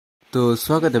तो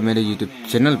स्वागत है मेरे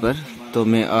YouTube चैनल पर। तो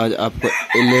मैं आज आपको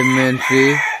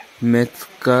एलिमेंट्री मैथ्स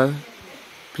का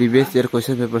previous year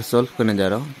question paper solve करने जा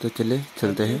रहा हूँ। तो चलिए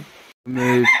चलते हैं।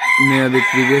 मैं अभी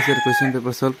previous year question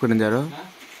paper solve करने जा रहा हूँ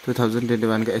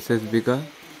 2021 का Apssb का।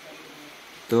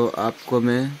 तो आपको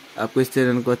इस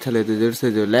चैनल को अच्छा लगे तो जरूर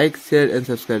से लाइक शेयर एंड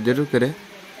सब्सक्राइब जरूर करें।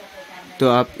 तो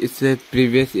आप इससे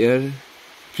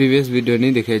प्रीवियस वीडियो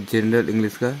नहीं देखे जनरल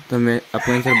इंग्लिश का, तो मैं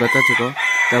आपको आंसर बता चुका हूँ,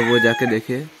 तब वो जाके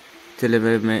देखिए। चलिए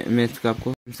मैं मैथ्स का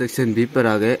आपको सेक्शन बी पर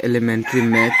आ गए, एलिमेंट्री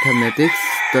मैथमेटिक्स।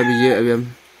 तो अभी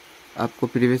हम आपको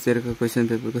प्रीवियस ईयर का क्वेश्चन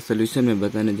पेपर का सोल्यूशन मैं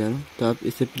बताने जा रहा हूँ। तो आप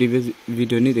इससे प्रीवियस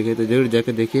वीडियो नहीं देखे तो जरूर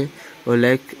जाकर देखिए, और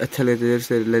अच्छा लगे तो जरूर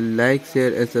से लाइक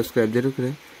शेयर एंड सब्सक्राइब जरूर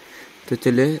करें। तो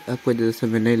चलिए आपको ज़्यादा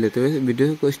समय नहीं लेते हुए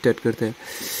वीडियो को स्टार्ट करते हैं।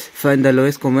 Find the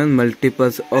lowest common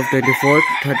multiples of 24,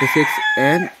 36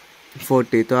 and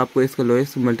 40। तो आपको इसका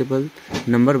लोएस्ट मल्टीपल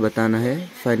नंबर बताना है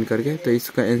फाइंड करके। तो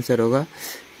इसका आंसर होगा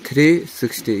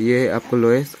 360। ये आपको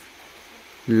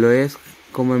लोएस्ट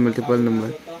कॉमन मल्टीपल नंबर।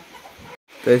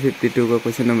 तो 52 का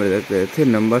क्वेश्चन नंबर देखते हैं। 3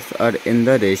 numbers are in the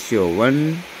ratio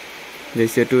 1,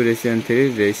 ratio 2, ratio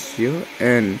 3, ratio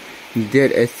n।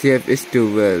 There HCF is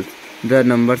 12। The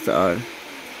numbers are.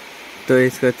 तो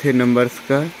इसका 3 नंबर्स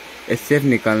का HCF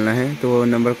निकालना है, तो वो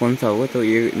नंबर कौन सा होगा? तो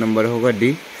ये नंबर होगा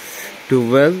D,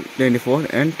 12, 24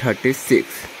 एंड 36।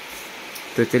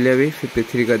 तो चलिए अभी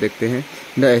 53 का देखते हैं।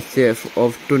 The HCF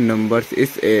of 2 numbers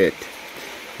is 8।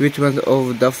 Which one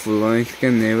of the following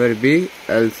can never be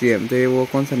LCM। तो ये वो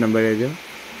कौन सा नंबर है जो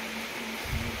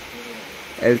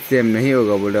LCM नहीं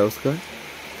होगा बोल रहा उसका?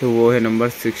 तो वो है number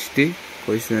 60।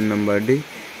 Question number D.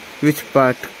 Which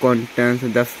part contains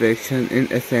the fraction in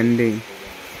ascending?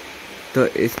 तो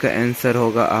इसका आंसर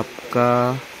होगा आपका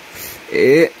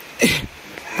ए।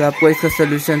 तो आपको इसका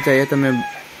सोल्यूशन चाहिए तो मैं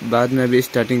बाद में अभी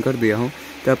स्टार्टिंग कर दिया हूँ।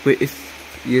 तो आपको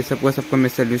ये सबका मैं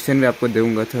सोल्यूशन भी आपको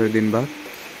दूंगा थोड़े दिन बाद।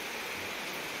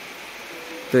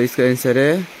 तो इसका आंसर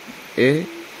है ए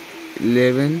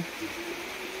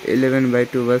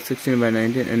 11/12,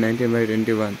 16/19 एंड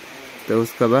 19/21। तो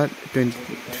उसके बाद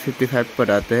 55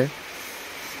 पर आते हैं।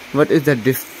 What is the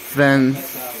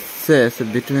differences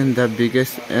between the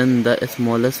biggest and the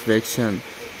smallest fraction?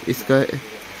 इसका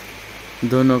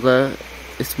दोनों का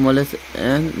smallest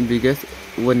and biggest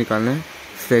वो निकालना है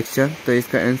फ्रैक्शन। तो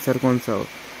इसका आंसर कौन सा हो?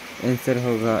 आंसर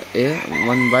होगा A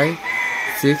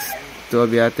 1/6। तो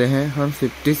अभी आते हैं हम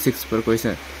 56 पर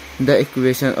question. The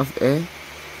equation of a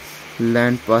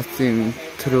line passing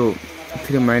through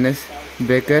 3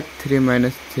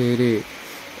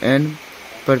 and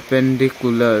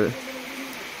perpendicular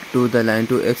to the line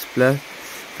 2x plus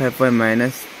 5y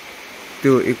minus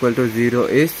 2 equal to 0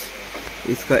 is।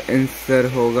 इसका आंसर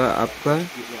होगा आपका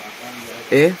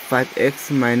A 5x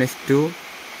minus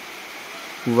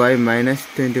 2y minus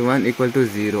 21 equal to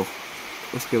 0।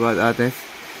 उसके बाद आते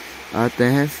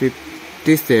हैं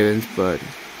 57 पर।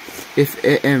 If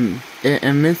AM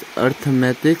means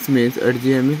arithmetic means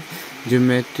GM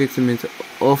geometric means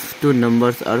of 2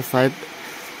 numbers are 5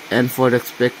 and 4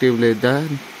 respectively, the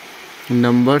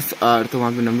numbers are। तो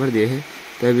वहाँ पे नंबर दिए हैं,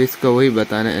 तो अभी इसका वही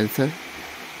बताना है आंसर।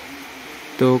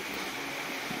 तो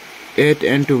 8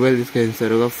 and 12 इसका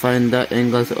आंसर होगा। Find the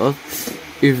angles of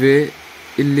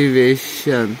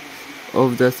elevation of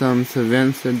the sums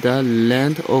when the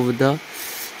length of the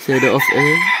shadow of a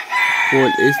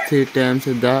pole is 3 times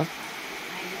the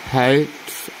height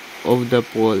of the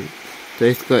pole। तो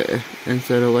इसका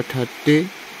आंसर होगा 30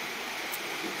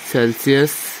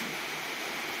 Celsius।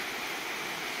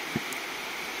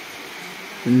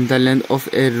 The length of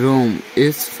a room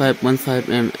is 5.5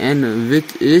 m and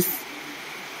width is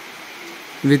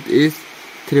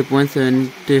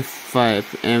 3.75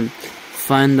 m।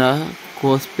 Find the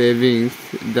cost paving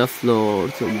the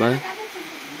floors by।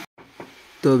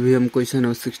 तो अभी हम question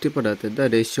number 60 पर आते हैं। The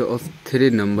ratio of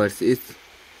 3 numbers is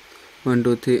 1,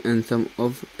 2, 3 and sum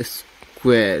of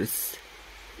squares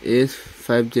is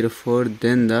 504।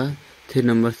 Then the 3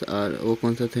 numbers are. वो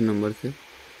कौन सा 3 number है?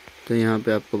 तो यहाँ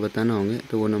पे आपको बताना होंगे।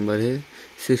 तो वो नंबर है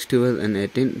 61 and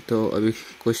 18। तो अभी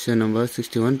क्वेश्चन नंबर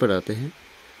 61 पर आते हैं।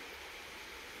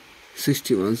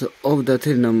 61 of the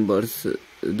 3 numbers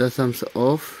the sums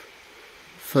of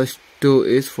first 2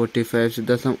 is 45,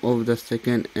 the sum of the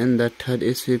second and the third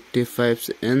is 55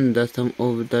 and the sum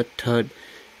of the third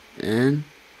and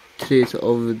 3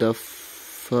 of the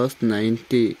first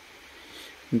 90।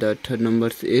 the third number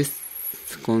is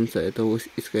कौन सा है? तो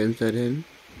इसका answer है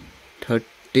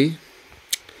 30।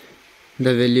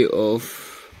 the value of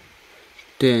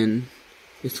 10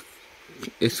 is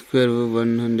square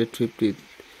 150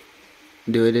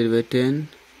 divided by 10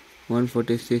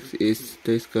 146 is।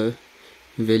 तो इसका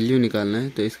value निकालना है।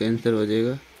 तो इसका आंसर हो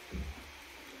जाएगा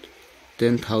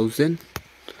 10,000।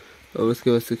 और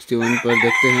उसके बाद 61 पर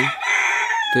देखते हैं,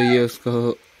 तो ये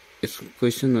उसका इस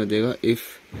क्वेश्चन हो जाएगा if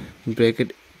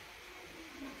bracket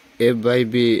a by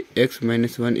B x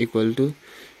minus 1 equal to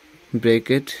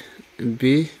bracket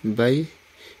b by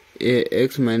a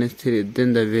x minus 3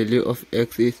 then the value of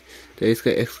x is. तो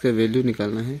इसका x का वैल्यू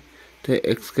निकालना है, तो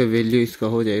x का वैल्यू इसका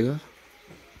हो जाएगा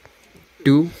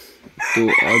 2। तो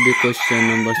अभी क्वेश्चन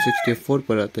नंबर 64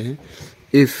 पर आते हैं।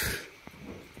 If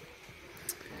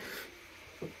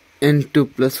n2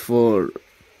 plus 4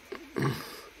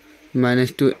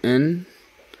 minus 2n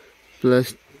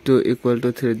plus 2 equal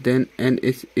to 3 then n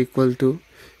is equal to.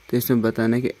 तो इसमें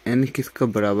बताना है कि n किसका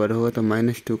बराबर होगा, तो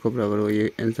 -2 का बराबर होगा।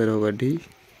 ये आंसर होगा D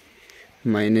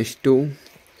 -2।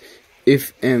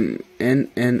 If m n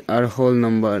n are whole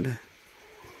number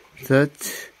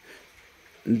such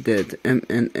that m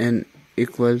n n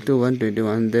equal to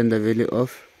 121 then the value of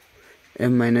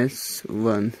m minus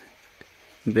 1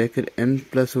 bracket n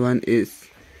plus 1 is।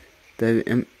 तब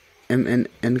m n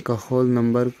n का होल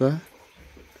नंबर का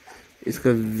इसका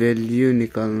value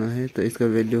निकालना है, तो इसका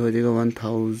value हो जाएगा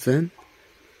 1000।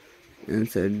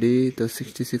 Answer D. तो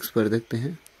 66 पर देखते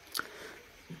हैं।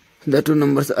 The two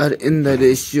numbers are in the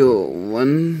ratio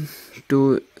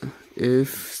 1:2 if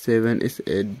 7 is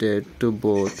added to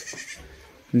both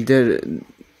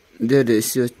their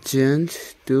ratio change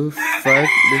to 5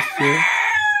 ratio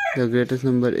the greatest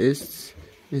number is।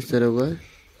 इस तरह होगा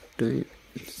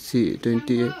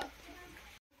 28।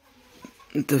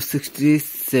 तो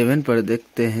 67 पर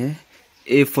देखते हैं।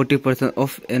 A 40%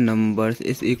 of a number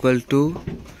is equal to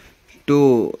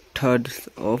 2/3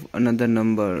 of another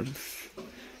number.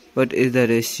 What is the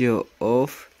ratio of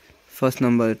first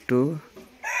number to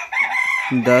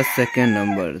the second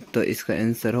number? तो इसका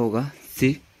answer होगा सी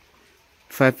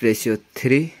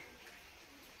 5:3।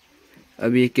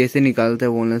 अब ये कैसे निकालता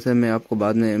है बोलने से मैं आपको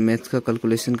बाद में मैथ्स का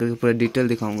कैलकुलेशन करके पूरा डिटेल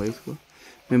दिखाऊंगा। इसको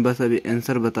मैं बस अभी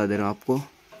आंसर बता दे रहा हूँ आपको।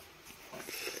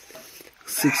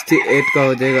 68 का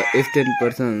हो जाएगा if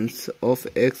 10% of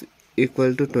x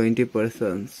equal to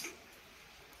 20%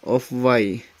 of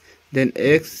y then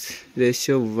x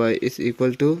ratio y is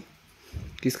equal to.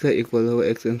 किसका इक्वल होगा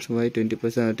x एंड y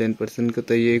 20% और 10% का,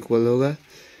 तो ये इक्वल होगा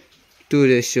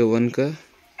 2:1 का।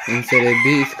 आंसर है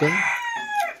बी इसका।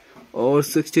 और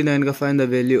 69 का find the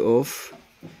value of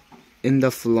in the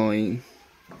flowing.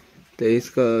 तो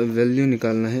इसका वैल्यू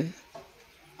निकालना है,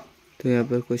 तो यहाँ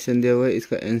पर क्वेश्चन दिया हुआ है,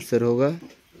 इसका आंसर होगा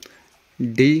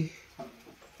डी।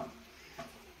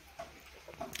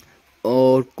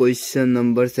 और क्वेश्चन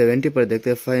नंबर 70 पर देखते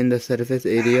हैं। Find the surface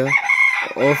area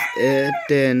of A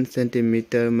 10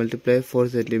 centimetre multiply 4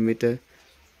 centimetre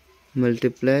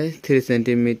multiply 3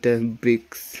 centimetre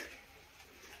BRICS.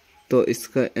 तो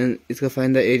इसका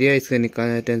फाइंड द एरिया इसका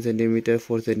निकालना है 10 सेंटीमीटर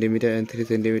 4 सेंटीमीटर एंड 3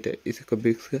 सेंटीमीटर इसका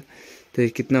ब्रिक्स का। तो ये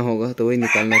कितना होगा, तो वही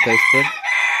निकालना था इस पर।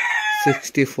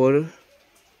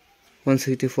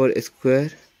 164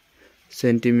 स्क्वायर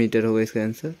सेंटीमीटर होगा इसका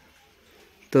आंसर।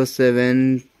 तो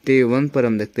 71 पर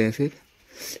हम देखते हैं फिर।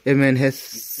 A man has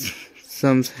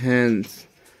some hands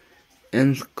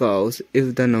and cows if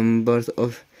the numbers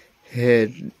of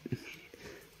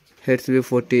heads be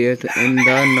 48 and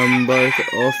the numbers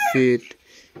of feet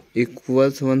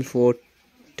equals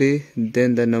 140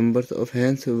 then the numbers of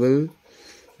hands will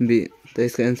be। तो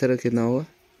इसका आंसर कितना होगा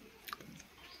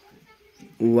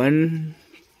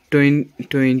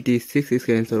 126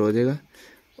 इसका आंसर हो जाएगा।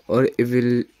 और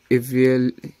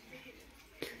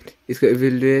इसका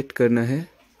इवेल्युएट करना है,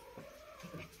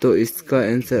 तो इसका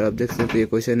आंसर आप देख सकते हैं।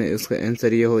 क्वेश्चन है, उसका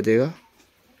आंसर ये हो जाएगा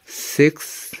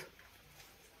 6।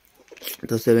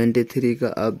 तो 73 का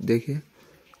आप देखिए,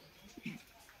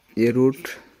 ये रूट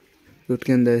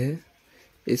के अंदर है,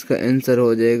 इसका आंसर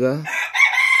हो जाएगा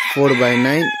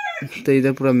 4/9। तो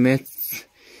इधर पूरा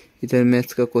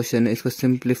मैथ्स का क्वेश्चन है, इसको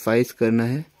सिंप्लीफाइज करना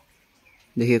है।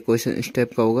 देखिए क्वेश्चन इस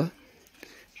टाइप का होगा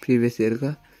प्रीवियस ईयर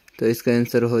का। तो इसका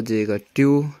आंसर हो जाएगा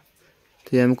 2।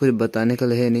 तो यहाँ में कुछ बताने का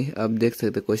है नहीं, आप देख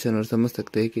सकते क्वेश्चन और समझ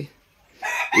सकते हैं कि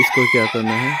इसको क्या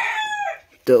करना है।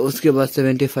 तो उसके बाद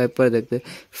 75 पर देखते हैं।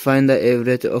 Find the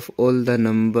average of all the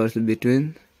numbers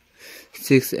between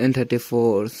 6 and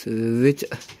 34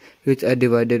 which are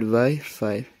divided by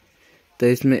 5। तो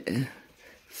इसमें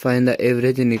फाइंड द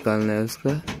एवरेज निकालना है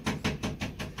उसका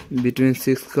बिटवीन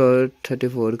 6 का और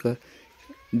 34 का,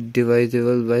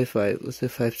 डिवाइजेबल बाय 5, उसे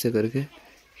 5 से करके।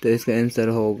 तो इसका आंसर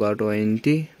होगा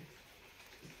 20।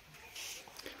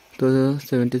 तो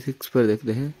 76 पर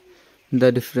देखते हैं।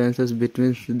 The differences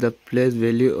between the place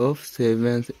value of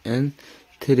 7 and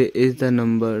 3 is the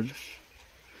number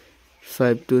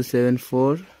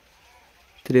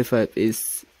 527,435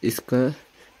 is इसका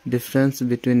डिफरेंस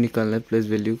बिटवीन निकालना है प्लेस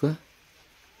वैल्यू का।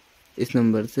 इस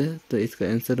नंबर से, तो इसका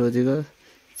आंसर हो जाएगा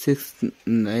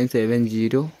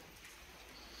 6970।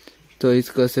 तो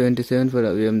इसका 77 पर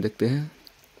अभी हम देखते हैं।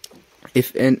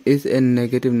 If n is a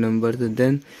negative number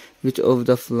then which of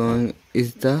the following is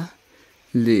the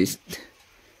least।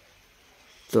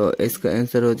 तो इसका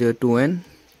आंसर हो जाएगा 2n।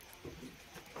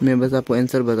 मैं बस आपको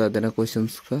आंसर बता देना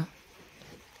क्वेश्चंस का।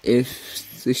 If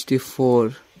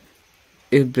 64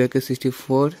 if bracket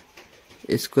 64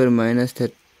 square minus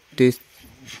 30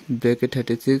 bracket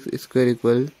 36 square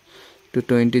equal to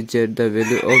 20 Z the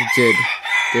value of Z.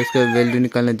 तो इसका वैल्यू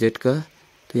निकालना जेड का,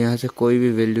 तो यहाँ से कोई भी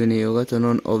वैल्यू नहीं होगा, तो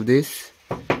नॉन ऑफ दिस।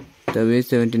 तभी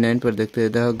 79 पर देखते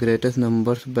हैं। The greatest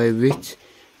numbers by which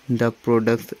the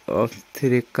product of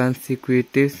 3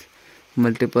 consecutive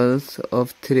multiples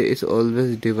of 3 is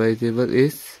always divisible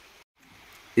is.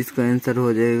 इसका आंसर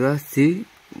हो जाएगा C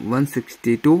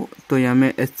 162। तो यहाँ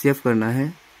में HCF करना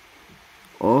है।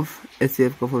 ऑफ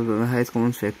HCF का for highest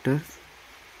common factors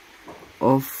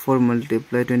of 4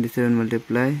 multiply 27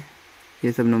 multiply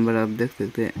ये सब नंबर आप देख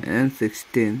सकते हैं। एंड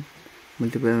 16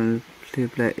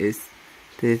 मल्टीप्लाई इस,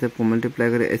 तो ये सब को मल्टीप्लाई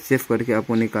करके HCF करके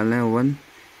आपको निकालना है 1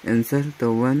 आंसर।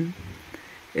 तो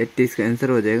 180 इसका आंसर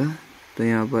हो जाएगा। तो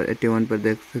यहाँ पर 81 पर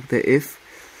देख सकते हैं। If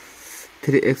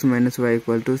 3x minus Y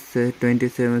equal to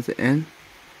 27 and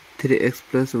 3x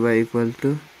plus Y equal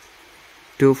to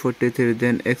 243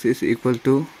 then x is equal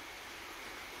to,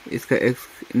 इसका x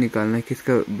निकालना है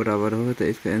किसका बराबर होगा, तो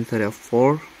इसका आंसर है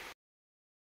 4।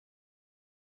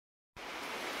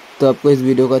 तो आपको इस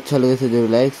वीडियो को अच्छा लगे तो जरूर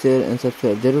लाइक शेयर एंड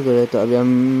सब्सक्राइब जरूर करें। तो अभी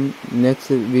हम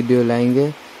नेक्स्ट वीडियो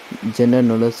लाएंगे जनरल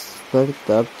नॉलेज पर,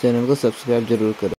 तो आप चैनल को सब्सक्राइब जरूर करें।